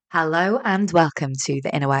Hello and welcome to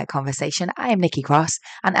the Inner Work Conversation. I am Nikki Cross,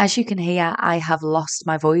 and as you can hear, I have lost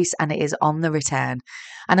my voice and it is on the return.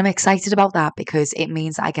 And I'm excited about that because it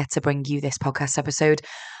means I get to bring you this podcast episode.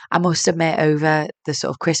 I must admit, over the sort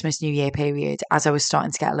of Christmas New Year period, as I was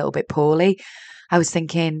starting to get a little bit poorly, I was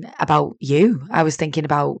thinking about you. I was thinking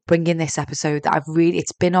about bringing this episode that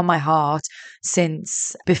it's been on my heart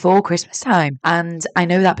since before Christmas time. And I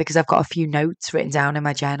know that because I've got a few notes written down in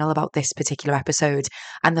my journal about this particular episode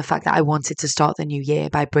and the fact that I wanted to start the new year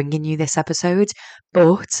by bringing you this episode,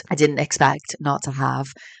 but I didn't expect not to have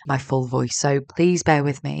my full voice. So please bear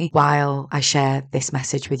with me while I share this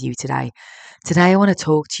message with you today. Today, I want to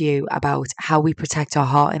talk to you about how we protect our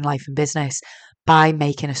heart in life and business by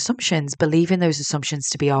making assumptions, believing those assumptions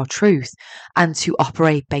to be our truth, and to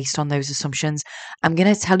operate based on those assumptions. I'm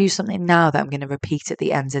going to tell you something now that I'm going to repeat at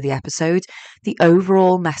the end of the episode. The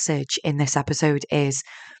overall message in this episode is,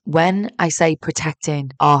 when I say protecting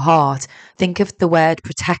our heart, think of the word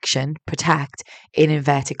protection, protect, in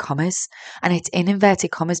inverted commas. And it's in inverted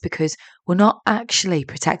commas because we're not actually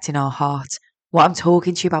protecting our heart. What I'm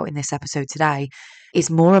talking to you about in this episode today is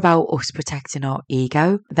more about us protecting our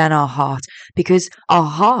ego than our heart, because our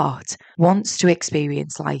heart wants to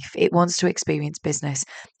experience life. It wants to experience business.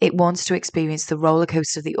 It wants to experience the roller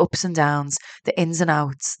coaster, the ups and downs, the ins and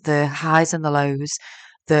outs, the highs and the lows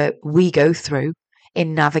that we go through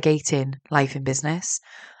in navigating life and business.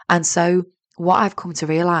 And so what I've come to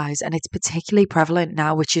realize, and it's particularly prevalent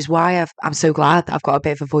now, which is why I'm so glad that I've got a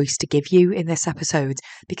bit of a voice to give you in this episode,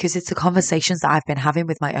 because it's the conversations that I've been having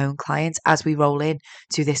with my own clients as we roll in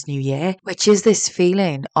to this new year, which is this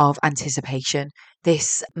feeling of anticipation,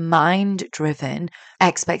 this mind-driven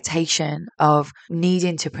expectation of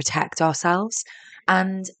needing to protect ourselves.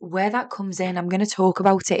 And where that comes in, I'm going to talk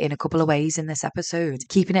about it in a couple of ways in this episode,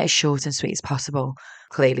 keeping it as short and sweet as possible,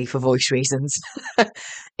 clearly for voice reasons,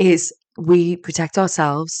 is we protect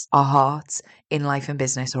ourselves, our hearts in life and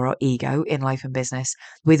business, or our ego in life and business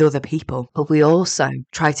with other people, but we also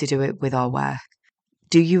try to do it with our work.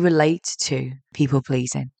 Do you relate to people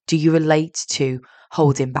pleasing? Do you relate to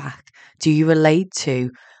holding back? Do you relate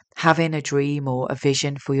to having a dream or a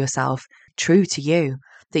vision for yourself true to you,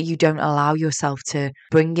 that you don't allow yourself to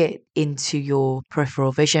bring it into your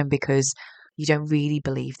peripheral vision because you don't really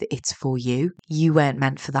believe that it's for you? You weren't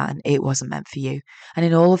meant for that and it wasn't meant for you. And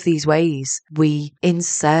in all of these ways, we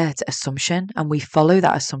insert assumption and we follow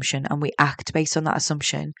that assumption and we act based on that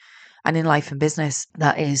assumption. And in life and business,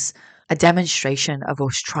 that is a demonstration of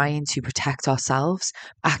us trying to protect ourselves.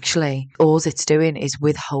 Actually, all it's doing is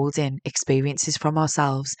withholding experiences from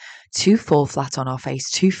ourselves to fall flat on our face,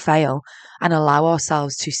 to fail, and allow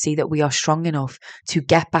ourselves to see that we are strong enough to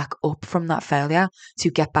get back up from that failure, to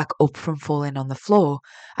get back up from falling on the floor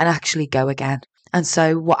and actually go again. And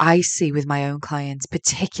so what I see with my own clients,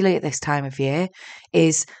 particularly at this time of year,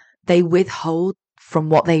 is they withhold from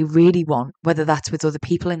what they really want, whether that's with other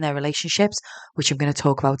people in their relationships, which I'm going to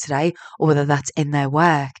talk about today, or whether that's in their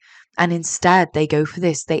work. And instead they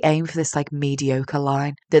aim for this like mediocre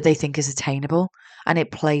line that they think is attainable. And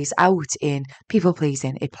it plays out in people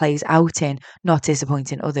pleasing. It plays out in not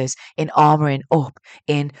disappointing others, in armoring up,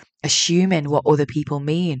 in assuming what other people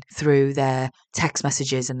mean through their text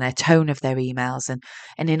messages and their tone of their emails.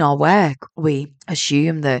 And in our work, we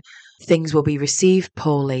assume that things will be received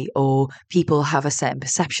poorly or people have a certain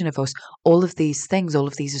perception of us. All of these things, all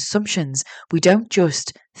of these assumptions, we don't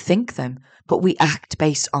just think them, but we act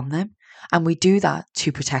based on them. And we do that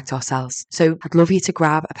to protect ourselves. So I'd love you to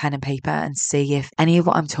grab a pen and paper and see if any of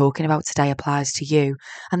what I'm talking about today applies to you.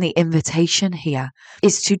 And the invitation here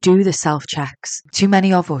is to do the self-checks. Too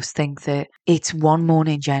many of us think that it's one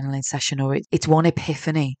morning journaling session or it's one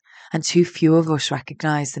epiphany. And too few of us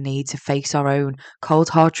recognize the need to face our own cold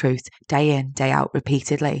hard truth day in, day out,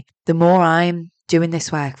 repeatedly. The more I'm doing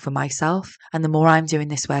this work for myself and the more I'm doing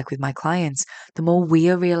this work with my clients, the more we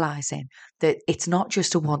are realizing that it's not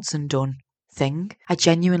just a once and done thing. I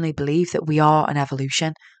genuinely believe that we are an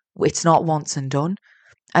evolution. It's not once and done.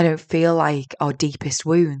 I don't feel like our deepest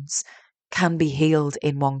wounds can be healed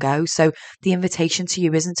in one go. So the invitation to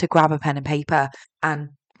you isn't to grab a pen and paper and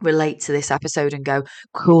relate to this episode and go,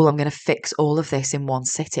 cool, I'm going to fix all of this in one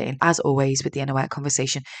sitting. As always with the Inner Work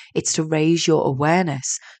Conversation, it's to raise your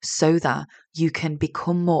awareness so that you can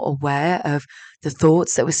become more aware of the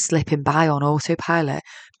thoughts that were slipping by on autopilot,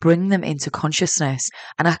 bring them into consciousness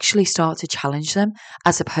and actually start to challenge them,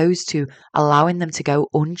 as opposed to allowing them to go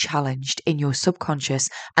unchallenged in your subconscious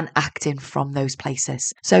and acting from those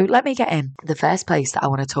places. So let me get in. The first place that I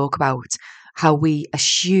want to talk about how we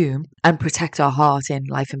assume and protect our heart in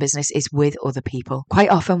life and business is with other people. Quite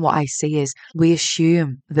often what I see is we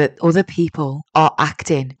assume that other people are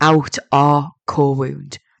acting out our core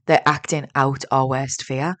wound. They're acting out our worst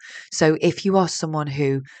fear. So if you are someone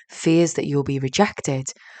who fears that you'll be rejected,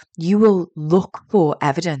 you will look for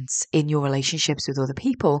evidence in your relationships with other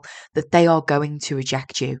people that they are going to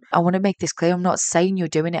reject you. I want to make this clear. I'm not saying you're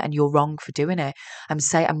doing it and you're wrong for doing it.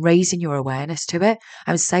 I'm raising your awareness to it.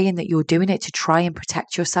 I'm saying that you're doing it to try and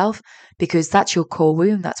protect yourself because that's your core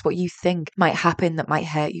wound. That's what you think might happen that might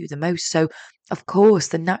hurt you the most. So of course,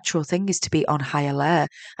 the natural thing is to be on high alert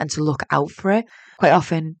and to look out for it. Quite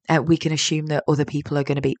often, we can assume that other people are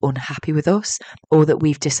going to be unhappy with us, or that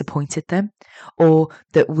we've disappointed them, or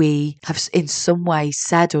that we have in some way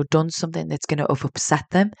said or done something that's going to upset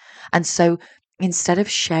them. And so instead of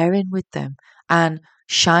sharing with them and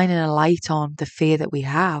shining a light on the fear that we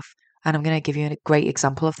have, and I'm going to give you a great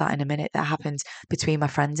example of that in a minute that happened between my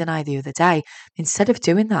friends and I the other day. Instead of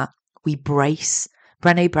doing that, we brace.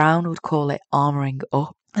 Brené Brown would call it armoring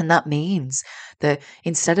up. And that means that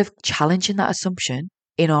instead of challenging that assumption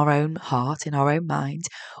in our own heart, in our own mind,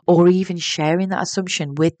 or even sharing that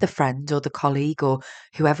assumption with the friend or the colleague or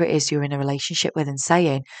whoever it is you're in a relationship with and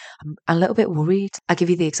saying, I'm a little bit worried. I'll give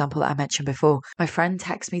you the example that I mentioned before. My friend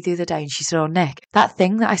texted me the other day and she said, oh, Nick, that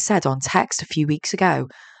thing that I said on text a few weeks ago,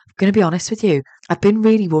 I'm going to be honest with you. I've been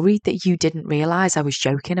really worried that you didn't realize I was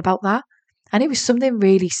joking about that. And it was something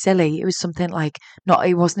really silly. It was something like,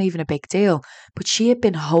 it wasn't even a big deal. But she had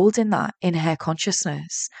been holding that in her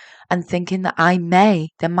consciousness and thinking that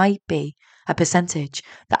there might be a percentage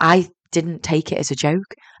that I didn't take it as a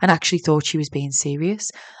joke and actually thought she was being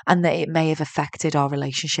serious, and that it may have affected our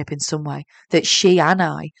relationship in some way that she and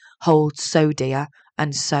I hold so dear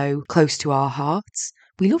and so close to our hearts.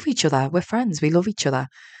 We love each other. We're friends. We love each other.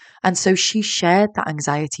 And so she shared that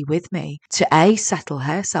anxiety with me to A, settle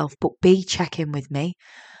herself, but B, check in with me.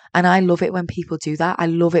 And I love it when people do that. I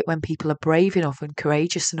love it when people are brave enough and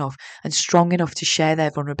courageous enough and strong enough to share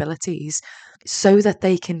their vulnerabilities so that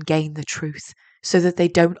they can gain the truth, so that they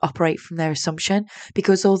don't operate from their assumption.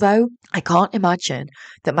 Because although I can't imagine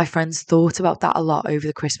that my friends thought about that a lot over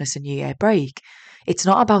the Christmas and New Year break, it's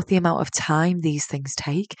not about the amount of time these things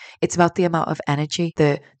take. It's about the amount of energy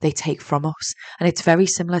that they take from us. And it's very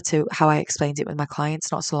similar to how I explained it with my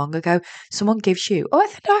clients not so long ago. Someone gives you, I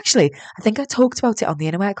think I talked about it on the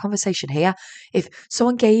Inner Work Conversation here. If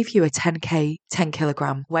someone gave you a 10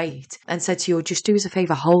 kilogram weight and said to you, just do us a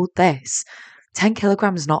favor, hold this. 10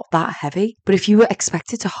 kilograms is not that heavy, but if you were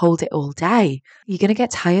expected to hold it all day, you're going to get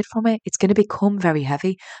tired from it. It's going to become very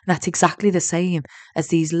heavy. And that's exactly the same as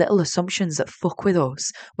these little assumptions that fuck with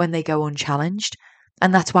us when they go unchallenged.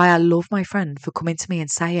 And that's why I love my friend for coming to me and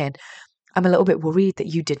saying, I'm a little bit worried that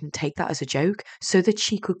you didn't take that as a joke, so that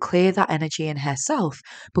she could clear that energy in herself,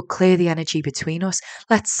 but clear the energy between us.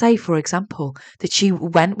 Let's say, for example, that she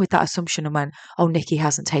went with that assumption and went, oh, Nikki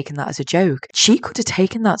hasn't taken that as a joke. She could have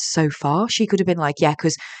taken that so far. She could have been like, yeah,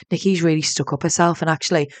 because Nikki's really stuck up herself, and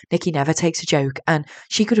actually Nikki never takes a joke. And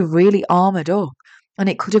she could have really armored up. And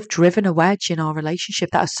it could have driven a wedge in our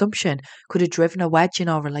relationship. That assumption could have driven a wedge in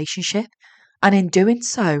our relationship. And in doing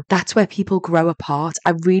so, that's where people grow apart.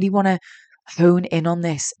 I really want to hone in on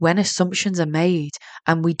this. When assumptions are made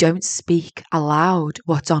and we don't speak aloud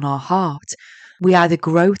what's on our heart, we either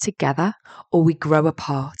grow together or we grow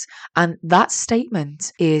apart. And that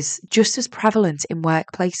statement is just as prevalent in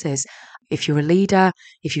workplaces. If you're a leader,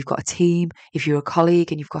 if you've got a team, if you're a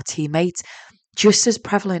colleague and you've got teammates, just as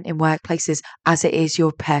prevalent in workplaces as it is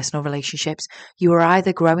your personal relationships. You are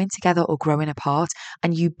either growing together or growing apart,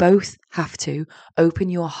 and you both have to open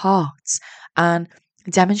your hearts and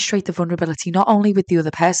demonstrate the vulnerability not only with the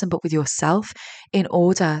other person but with yourself, in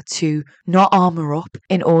order to not armor up,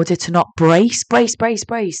 in order to not brace,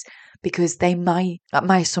 because my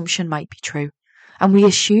assumption might be true. And we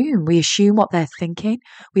assume what they're thinking.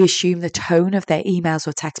 We assume the tone of their emails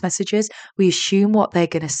or text messages. We assume what they're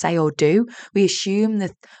going to say or do. We assume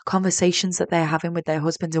the conversations that they're having with their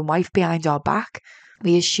husband and wife behind our back.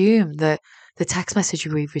 We assume that the text message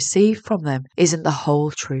we've received from them isn't the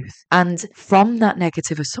whole truth. And from that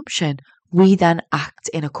negative assumption, we then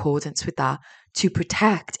act in accordance with that to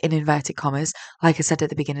protect, in inverted commas, like I said at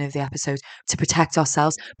the beginning of the episode, to protect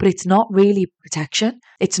ourselves. But it's not really protection.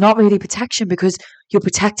 It's not really protection because you're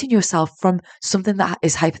protecting yourself from something that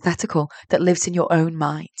is hypothetical, that lives in your own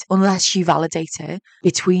mind, unless you validate it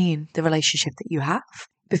between the relationship that you have.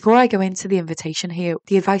 Before I go into the invitation here,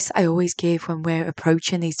 the advice I always give when we're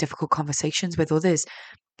approaching these difficult conversations with others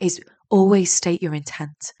is always state your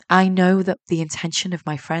intent. I know that the intention of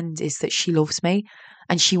my friend is that she loves me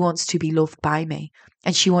and she wants to be loved by me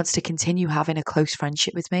and she wants to continue having a close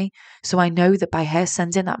friendship with me. So I know that by her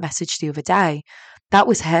sending that message the other day, that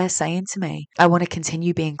was her saying to me, I want to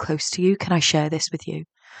continue being close to you. Can I share this with you?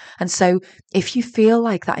 And so if you feel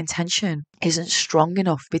like that intention isn't strong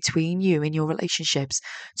enough between you in your relationships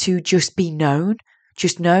to just be known,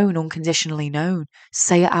 just known, unconditionally known,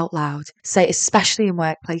 say it out loud. Say it, especially in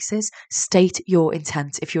workplaces, state your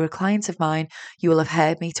intent. If you're a client of mine, you will have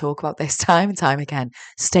heard me talk about this time and time again.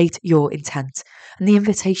 State your intent. And the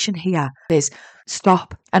invitation here is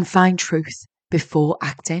stop and find truth before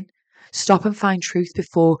acting. Stop and find truth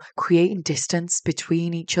before creating distance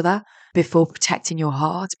between each other, before protecting your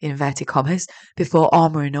heart, in inverted commas, before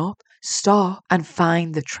armoring up. Stop and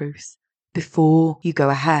find the truth before you go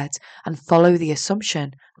ahead and follow the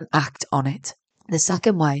assumption and act on it. The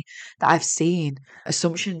second way that I've seen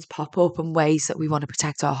assumptions pop up in ways that we want to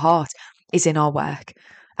protect our heart is in our work.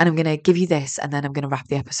 And I'm going to give you this and then I'm going to wrap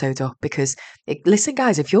the episode up because, listen,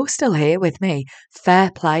 guys, if you're still here with me, fair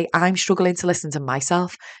play. I'm struggling to listen to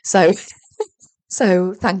myself. So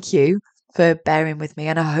thank you for bearing with me.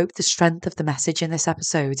 And I hope the strength of the message in this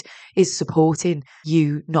episode is supporting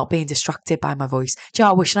you not being distracted by my voice. Do you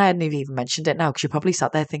know, I wish I hadn't even mentioned it now because you're probably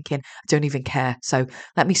sat there thinking, I don't even care. So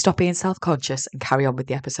let me stop being self-conscious and carry on with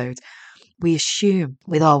the episode. We assume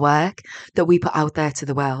with our work that we put out there to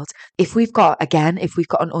the world, if we've got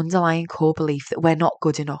an underlying core belief that we're not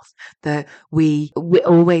good enough, that we're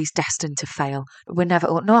always destined to fail, we're never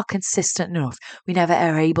not consistent enough, we never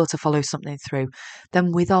are able to follow something through,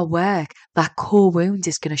 then with our work, that core wound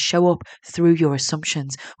is going to show up through your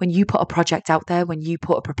assumptions. When you put a project out there, when you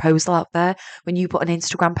put a proposal out there, when you put an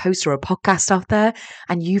Instagram post or a podcast out there,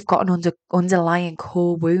 and you've got an underlying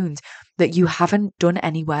core wound that you haven't done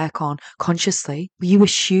any work on consciously, you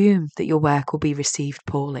assume that your work will be received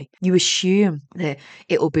poorly. You assume that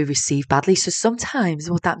it will be received badly. So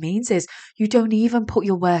sometimes what that means is you don't even put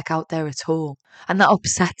your work out there at all. And that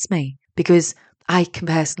upsets me because I can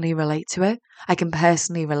personally relate to it. I can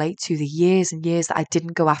personally relate to the years and years that I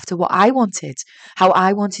didn't go after what I wanted, how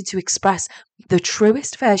I wanted to express the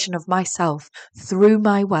truest version of myself through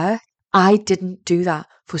my work. I didn't do that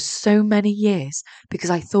for so many years because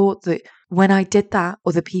I thought that when I did that,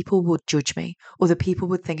 other people would judge me. Other people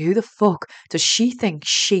would think, who the fuck does she think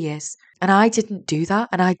she is? And I didn't do that.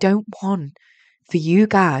 And I don't want for you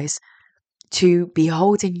guys to be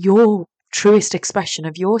holding your truest expression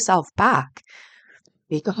of yourself back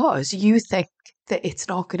because you think that it's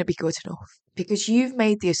not going to be good enough. Because you've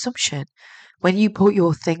made the assumption when you put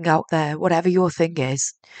your thing out there, whatever your thing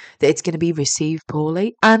is, that it's going to be received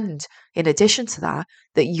poorly. And in addition to that,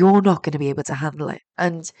 that you're not going to be able to handle it.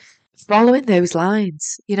 And following those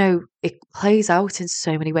lines, it plays out in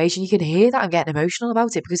so many ways. And you can hear that I'm getting emotional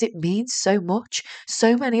about it because it means so much.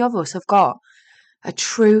 So many of us have got a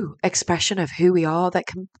true expression of who we are that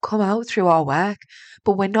can come out through our work,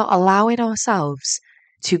 but we're not allowing ourselves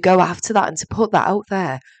to go after that and to put that out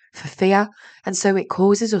there for fear. And so it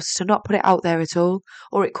causes us to not put it out there at all,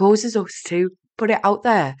 or it causes us to put it out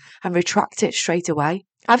there and retract it straight away.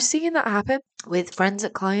 I've seen that happen with friends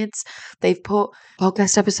and clients. They've put a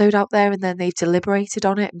podcast episode out there and then they've deliberated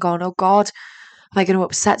on it and gone, oh God, am I going to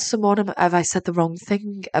upset someone? Have I said the wrong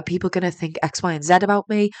thing? Are people going to think X, Y, and Z about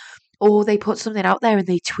me? Or they put something out there and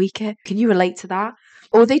they tweak it. Can you relate to that?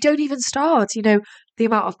 Or they don't even start. The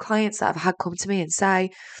amount of clients that I've had come to me and say,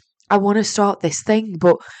 I want to start this thing,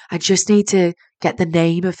 but I just need to get the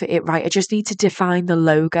name of it right. I just need to define the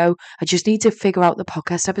logo. I just need to figure out the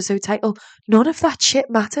podcast episode title. None of that shit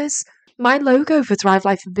matters. My logo for Thrive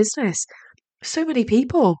Life and Business, so many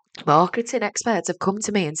people, marketing experts, have come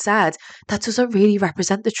to me and said, that doesn't really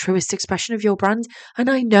represent the truest expression of your brand. And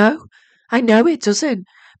I know it doesn't,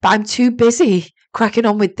 but I'm too busy cracking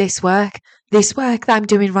on with this work that I'm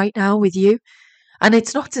doing right now with you. And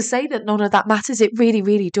it's not to say that none of that matters. It really,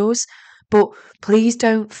 really does. But please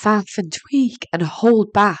don't faff and tweak and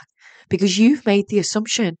hold back because you've made the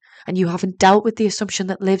assumption and you haven't dealt with the assumption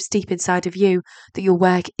that lives deep inside of you that your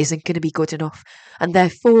work isn't going to be good enough. And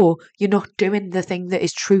therefore, you're not doing the thing that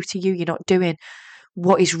is true to you. You're not doing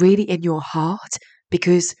what is really in your heart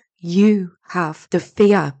because you have the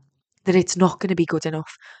fear that it's not going to be good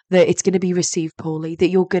enough, that it's going to be received poorly, that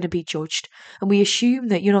you're going to be judged. And we assume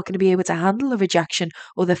that you're not going to be able to handle the rejection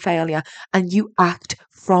or the failure. And you act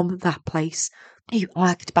from that place. You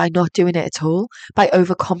act by not doing it at all, by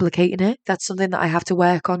overcomplicating it. That's something that I have to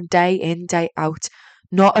work on day in, day out.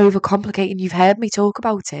 Not overcomplicating. You've heard me talk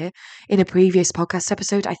about it in a previous podcast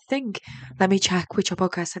episode. I think, let me check which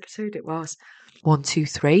podcast episode it was. 1, 2,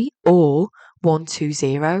 3, or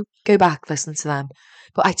 120. Go back, listen to them.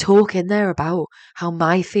 But I talk in there about how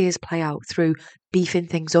my fears play out through beefing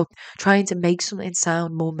things up, trying to make something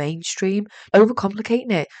sound more mainstream,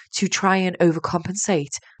 overcomplicating it to try and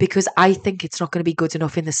overcompensate because I think it's not going to be good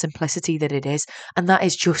enough in the simplicity that it is. And that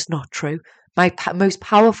is just not true. My most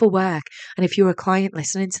powerful work, and if you're a client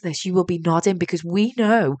listening to this, you will be nodding because we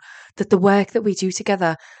know that the work that we do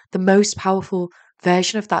together, the most powerful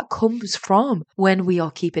version of that comes from when we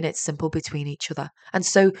are keeping it simple between each other. And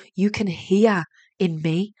so you can hear in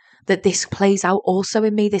me that this plays out also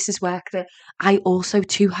in me. This is work that I also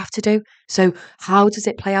too have to do. So how does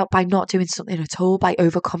it play out? By not doing something at all, by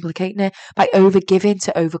overcomplicating it, by overgiving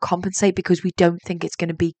to overcompensate because we don't think it's going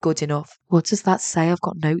to be good enough. What does that say? I've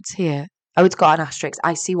got notes here. Oh, it's got an asterisk.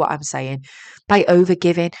 I see what I'm saying. By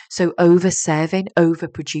overgiving, so over-serving,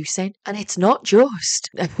 overproducing. And it's not just,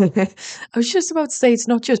 I was just about to say, it's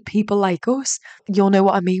not just people like us. You'll know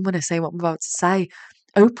what I mean when I say what I'm about to say.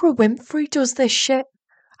 Oprah Winfrey does this shit.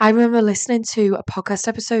 I remember listening to a podcast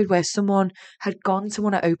episode where someone had gone to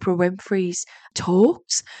one of Oprah Winfrey's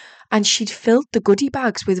talks and she'd filled the goodie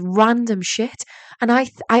bags with random shit. And I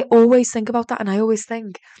always think about that, and I always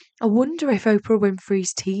think, I wonder if Oprah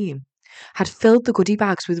Winfrey's team had filled the goodie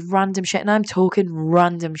bags with random shit, and I'm talking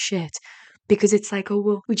random shit, because it's like, oh,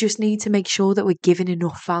 well, we just need to make sure that we're giving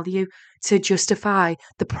enough value to justify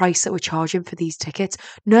the price that we're charging for these tickets.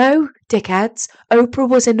 No, dickheads, Oprah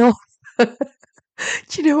was enough.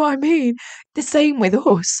 Do you know what I mean? The same with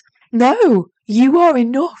us. No, you are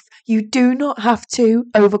enough. You do not have to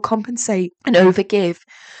overcompensate and overgive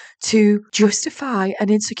to justify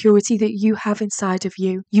an insecurity that you have inside of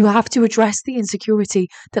you. You have to address the insecurity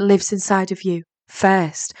that lives inside of you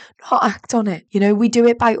first, not act on it. You know, we do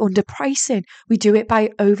it by underpricing. We do it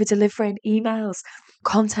by over-delivering emails,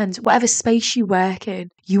 content, whatever space you work in.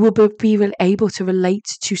 You will be able to relate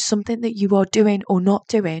to something that you are doing or not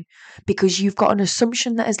doing because you've got an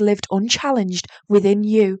assumption that has lived unchallenged within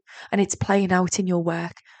you and it's playing out in your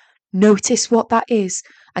work. Notice what that is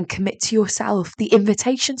and commit to yourself. The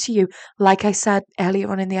invitation to you, like I said earlier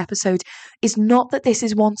on in the episode, is not that this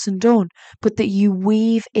is once and done, but that you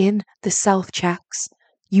weave in the self-checks.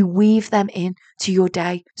 You weave them in to your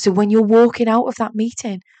day. So when you're walking out of that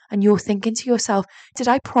meeting and you're thinking to yourself, did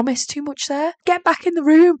I promise too much there? Get back in the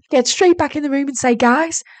room. Get straight back in the room and say,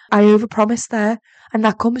 guys, I overpromised there. And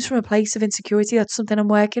that comes from a place of insecurity. That's something I'm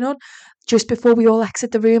working on. Just before we all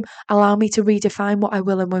exit the room, allow me to redefine what I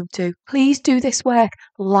will and won't do. Please do this work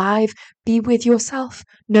live. Be with yourself.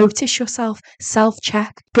 Notice yourself.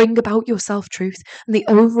 Self-check. Bring about your self-truth. And the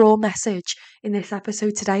overall message in this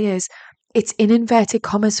episode today is, it's in inverted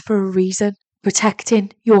commas for a reason.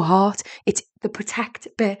 Protecting your heart. It's the protect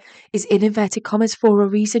bit is in inverted commas for a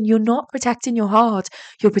reason. You're not protecting your heart.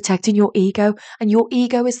 You're protecting your ego. And your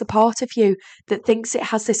ego is the part of you that thinks it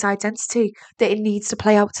has this identity that it needs to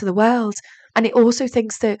play out to the world. And it also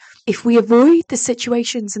thinks that if we avoid the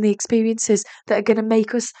situations and the experiences that are going to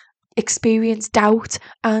make us experience doubt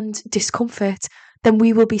and discomfort, then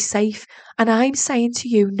we will be safe. And I'm saying to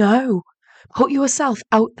you, no. Put yourself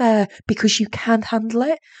out there because you can handle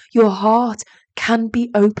it. Your heart can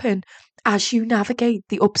be open as you navigate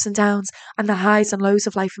the ups and downs and the highs and lows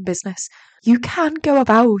of life and business. You can go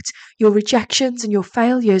about your rejections and your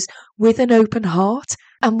failures with an open heart.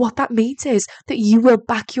 And what that means is that you will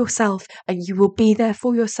back yourself and you will be there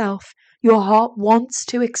for yourself. Your heart wants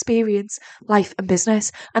to experience life and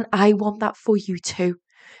business, and I want that for you too.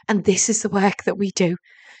 And this is the work that we do.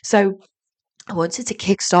 So I wanted to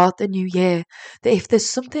kickstart the new year, that if there's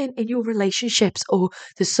something in your relationships or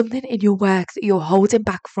there's something in your work that you're holding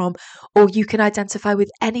back from, or you can identify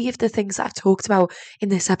with any of the things that I've talked about in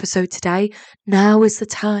this episode today, now is the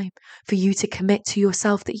time for you to commit to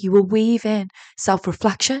yourself that you will weave in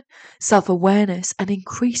self-reflection, self-awareness, and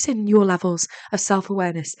increasing your levels of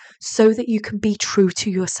self-awareness so that you can be true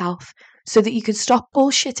to yourself. So that you can stop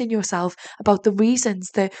bullshitting yourself about the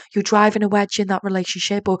reasons that you're driving a wedge in that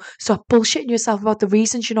relationship, or stop bullshitting yourself about the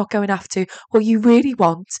reasons you're not going after what you really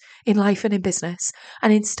want in life and in business,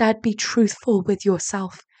 and instead be truthful with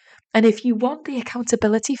yourself. And if you want the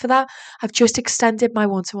accountability for that, I've just extended my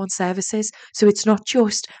one-to-one services. So it's not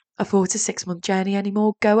just a 4 to 6 month journey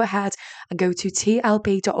anymore. Go ahead and go to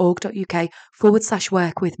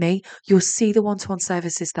tlb.org.uk/work with me. You'll see the one-to-one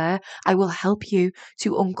services there. I will help you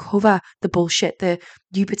to uncover the bullshit that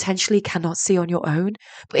you potentially cannot see on your own.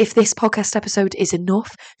 But if this podcast episode is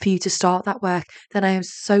enough for you to start that work, then I am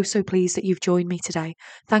so pleased that you've joined me today.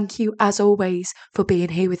 Thank you, as always, for being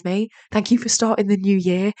here with me. Thank you for starting the new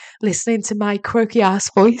year, listening to my croaky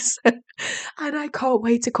ass voice. And I can't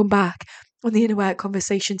wait to come back on the Inner Work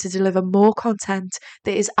Conversation to deliver more content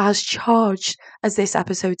that is as charged as this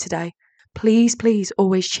episode today. Please, please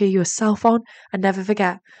always cheer yourself on and never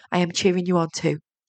forget, I am cheering you on too.